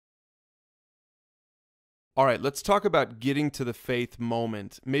All right, let's talk about getting to the faith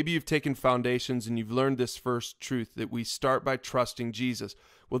moment. Maybe you've taken foundations and you've learned this first truth that we start by trusting Jesus.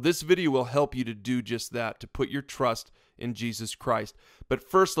 Well, this video will help you to do just that, to put your trust in Jesus Christ. But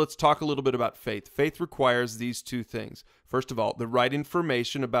first, let's talk a little bit about faith. Faith requires these two things. First of all, the right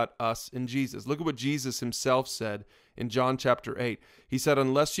information about us and Jesus. Look at what Jesus himself said in John chapter 8. He said,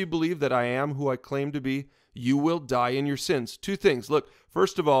 "Unless you believe that I am who I claim to be, you will die in your sins." Two things. Look,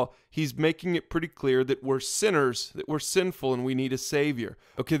 first of all, he's making it pretty clear that we're sinners, that we're sinful, and we need a Savior.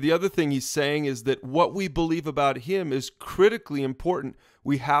 Okay, the other thing he's saying is that what we believe about him is critically important.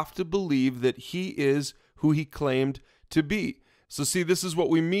 We have to believe that he is who he claimed to be. So see, this is what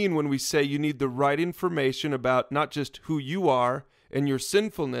we mean when we say you need the right information about not just who you are and your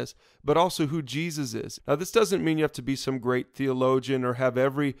sinfulness, but also who Jesus is. Now, this doesn't mean you have to be some great theologian or have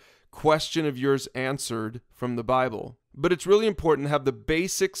every question of yours answered from the Bible. But it's really important to have the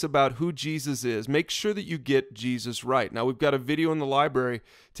basics about who Jesus is. Make sure that you get Jesus right. Now, we've got a video in the library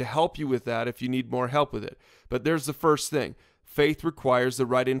to help you with that if you need more help with it. But there's the first thing. Faith requires the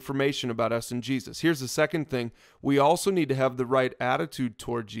right information about us and Jesus. Here's the second thing. We also need to have the right attitude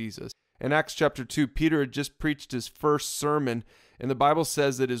toward Jesus. In Acts chapter 2, Peter had just preached his first sermon, and the Bible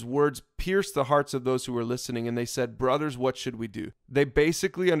says that his words pierced the hearts of those who were listening, and they said, "Brothers, what should we do?" They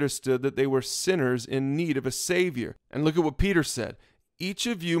basically understood that they were sinners in need of a Savior. And look at what Peter said. "Each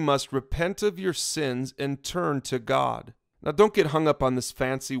of you must repent of your sins and turn to God." Now, don't get hung up on this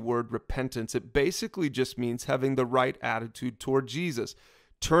fancy word repentance. It basically just means having the right attitude toward Jesus.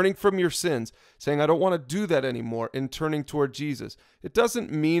 Turning from your sins, saying, "I don't want to do that anymore," and turning toward Jesus. It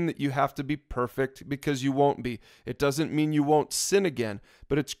doesn't mean that you have to be perfect, because you won't be. It doesn't mean you won't sin again.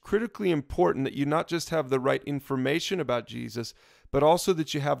 But it's critically important that you not just have the right information about Jesus, but also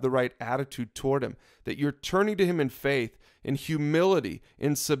that you have the right attitude toward him, that you're turning to him in faith, in humility,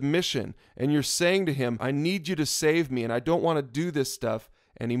 in submission, and you're saying to him, "I need you to save me, and I don't want to do this stuff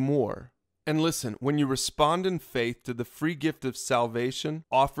anymore." And listen, when you respond in faith to the free gift of salvation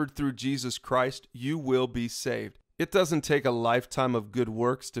offered through Jesus Christ, you will be saved. It doesn't take a lifetime of good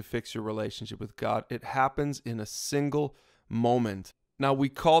works to fix your relationship with God. It happens in a single moment. Now, we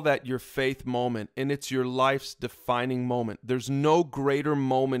call that your faith moment, and it's your life's defining moment. There's no greater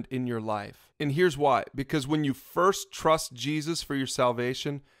moment in your life. And here's why. Because when you first trust Jesus for your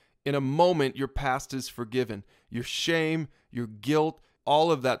salvation, in a moment, your past is forgiven. Your shame, your guilt,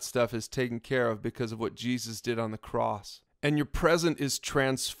 all of that stuff is taken care of because of what Jesus did on the cross. And your present is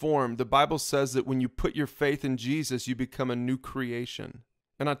transformed. The Bible says that when you put your faith in Jesus, you become a new creation.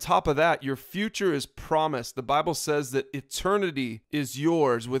 And on top of that, your future is promised. The Bible says that eternity is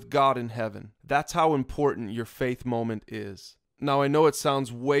yours with God in heaven. That's how important your faith moment is. Now, I know it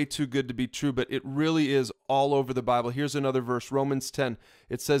sounds way too good to be true, but it really is all over the Bible. Here's another verse, Romans 10.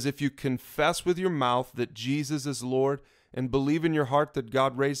 It says, "If you confess with your mouth that Jesus is Lord and believe in your heart that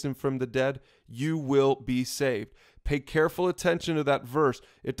God raised him from the dead, you will be saved." Pay careful attention to that verse.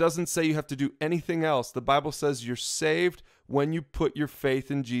 It doesn't say you have to do anything else. The Bible says you're saved when you put your faith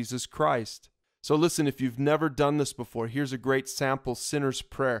in Jesus Christ. So listen, if you've never done this before, here's a great sample sinner's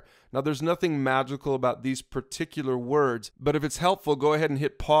prayer. Now, there's nothing magical about these particular words, but if it's helpful, go ahead and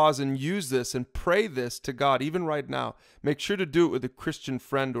hit pause and use this and pray this to God, even right now. Make sure to do it with a Christian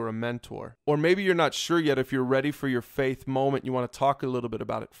friend or a mentor. Or maybe you're not sure yet if you're ready for your faith moment. You want to talk a little bit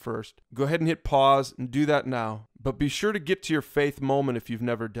about it first. Go ahead and hit pause and do that now. But be sure to get to your faith moment if you've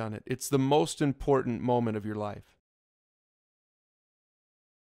never done it. It's the most important moment of your life.